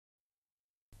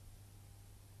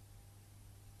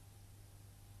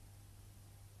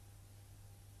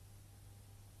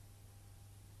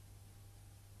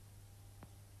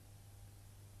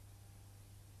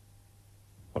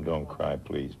Oh, don't cry,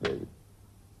 please, baby.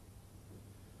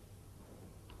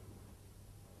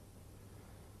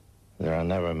 There are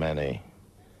never many,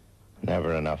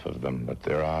 never enough of them, but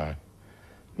there are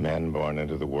men born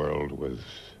into the world with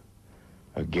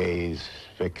a gaze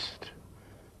fixed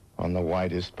on the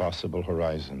widest possible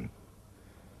horizon.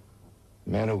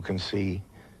 Men who can see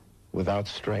without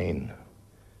strain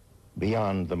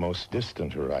beyond the most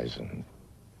distant horizon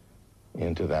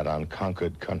into that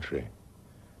unconquered country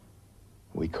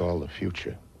we call the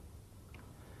future.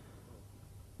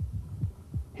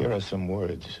 Here are some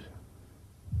words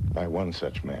by one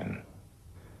such man,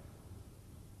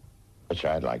 which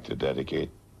I'd like to dedicate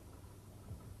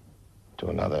to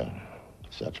another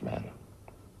such man.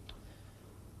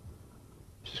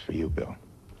 This is for you, Bill.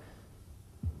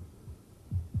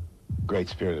 Great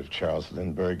spirit of Charles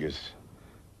Lindbergh is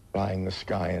flying the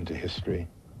sky into history.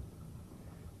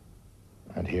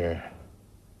 And here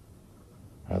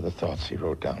are the thoughts he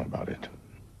wrote down about it.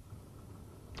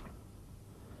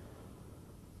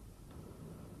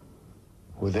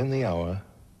 Within the hour,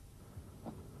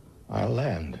 I'll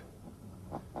land.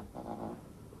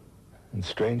 And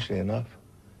strangely enough,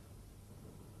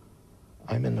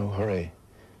 I'm in no hurry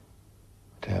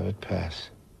to have it pass.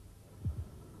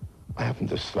 I haven't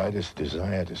the slightest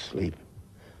desire to sleep.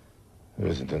 There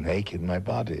isn't an ache in my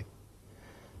body.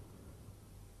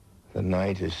 The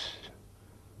night is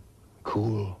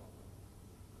cool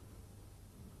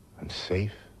and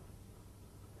safe.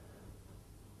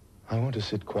 I want to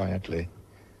sit quietly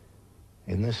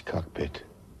in this cockpit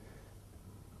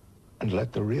and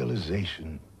let the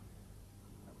realization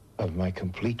of my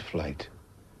complete flight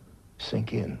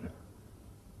sink in.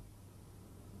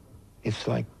 It's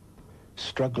like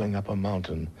struggling up a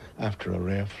mountain after a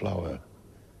rare flower.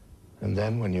 And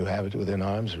then when you have it within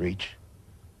arm's reach,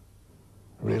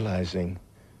 realizing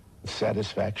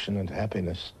satisfaction and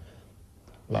happiness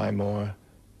lie more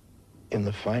in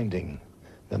the finding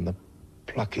than the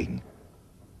plucking.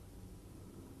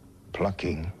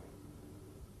 Plucking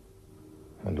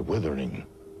and withering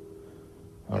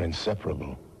are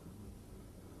inseparable.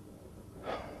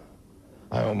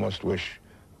 I almost wish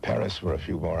Paris were a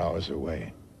few more hours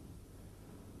away.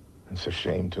 It's a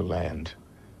shame to land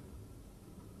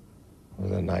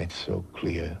with a night so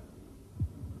clear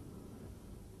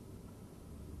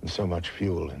and so much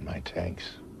fuel in my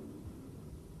tanks.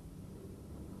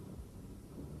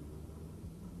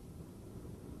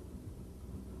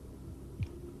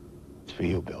 It's for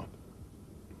you, Bill.